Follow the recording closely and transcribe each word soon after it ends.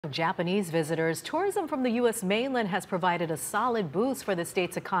Japanese visitors, tourism from the U.S. mainland has provided a solid boost for the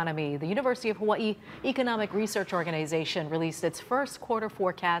state's economy. The University of Hawaii Economic Research Organization released its first quarter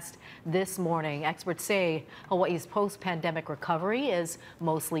forecast this morning. Experts say Hawaii's post-pandemic recovery is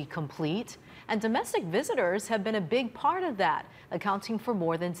mostly complete, and domestic visitors have been a big part of that, accounting for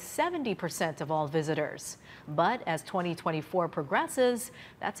more than 70% of all visitors. But as 2024 progresses,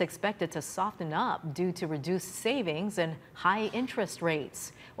 that's expected to soften up due to reduced savings and high interest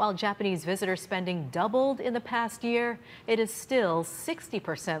rates. While Japanese visitor spending doubled in the past year, it is still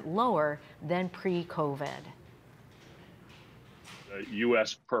 60% lower than pre-COVID. The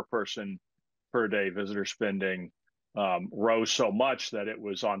U.S. per person per day visitor spending rose so much that it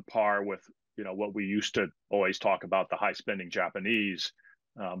was on par with what we used to always talk about, the high spending Japanese,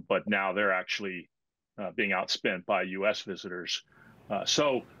 but now they're actually being outspent by U.S. visitors.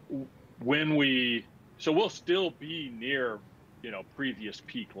 So we'll still be near previous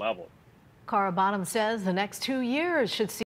peak level. Cara Bonham says the next 2 years should see